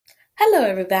Hello,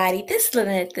 everybody. This is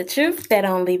Lynette, the truth that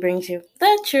only brings you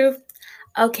the truth.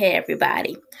 Okay,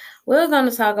 everybody. We're going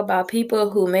to talk about people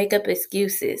who make up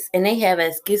excuses, and they have an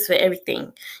excuse for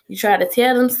everything. You try to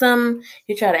tell them something,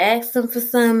 you try to ask them for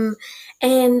something,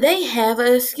 and they have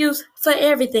an excuse for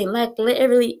everything, like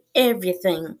literally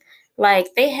everything. Like,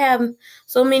 they have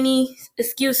so many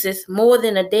excuses, more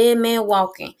than a dead man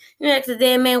walking. You ask a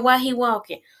dead man why he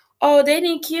walking. Oh, they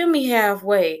didn't kill me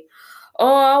halfway.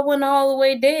 Oh, I went all the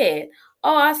way dead.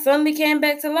 Oh, I suddenly came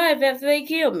back to life after they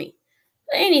killed me.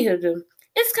 Anywho,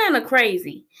 it's kind of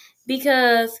crazy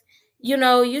because you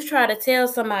try to tell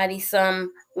somebody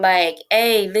some like,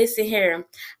 "Hey, listen here,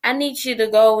 I need you to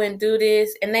go and do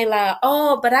this," and they like,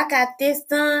 "Oh, but I got this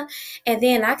done, and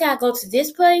then I gotta go to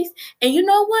this place, and you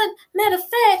know what? Matter of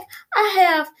fact, I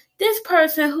have this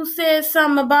person who said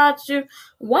something about you.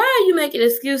 Why are you making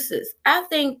excuses?" I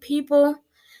think people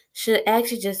should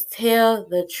actually just tell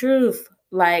the truth.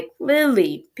 Like,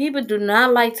 literally, people do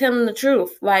not like telling the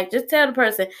truth. Like, just tell the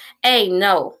person, "Hey,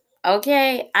 no,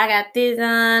 okay, I got this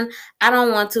on. I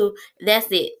don't want to. That's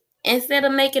it." Instead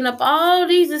of making up all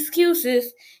these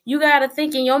excuses, you got to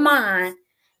think in your mind,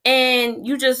 and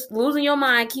you just losing your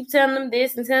mind. Keep telling them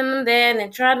this and telling them that,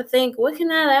 and try to think, what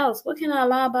can I else? What can I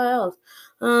lie about else?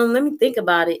 Let me think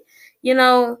about it. You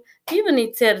know, people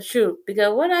need to tell the truth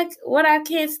because what I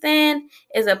can't stand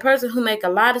is a person who make a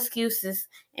lot of excuses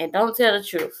and don't tell the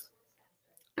truth.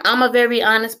 I'm a very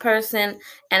honest person,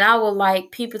 and I would like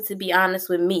people to be honest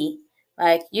with me.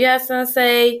 Like, you have something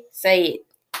to say it.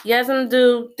 You have something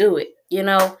to do it.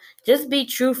 Just be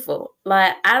truthful.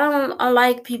 Like, I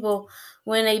like people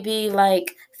when they be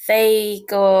like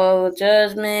fake or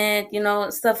judgment,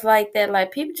 stuff like that.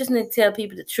 Like, people just need to tell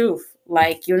people the truth.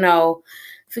 Like,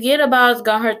 forget about it's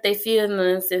gonna hurt their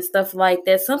feelings and stuff like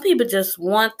that. Some people just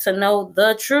want to know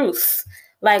the truth.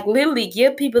 Like, literally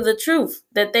give people the truth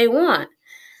that they want.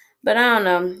 But I don't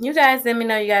know. You guys let me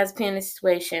know you guys' opinion on the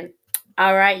situation.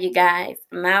 All right, you guys.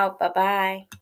 I'm out. Bye bye.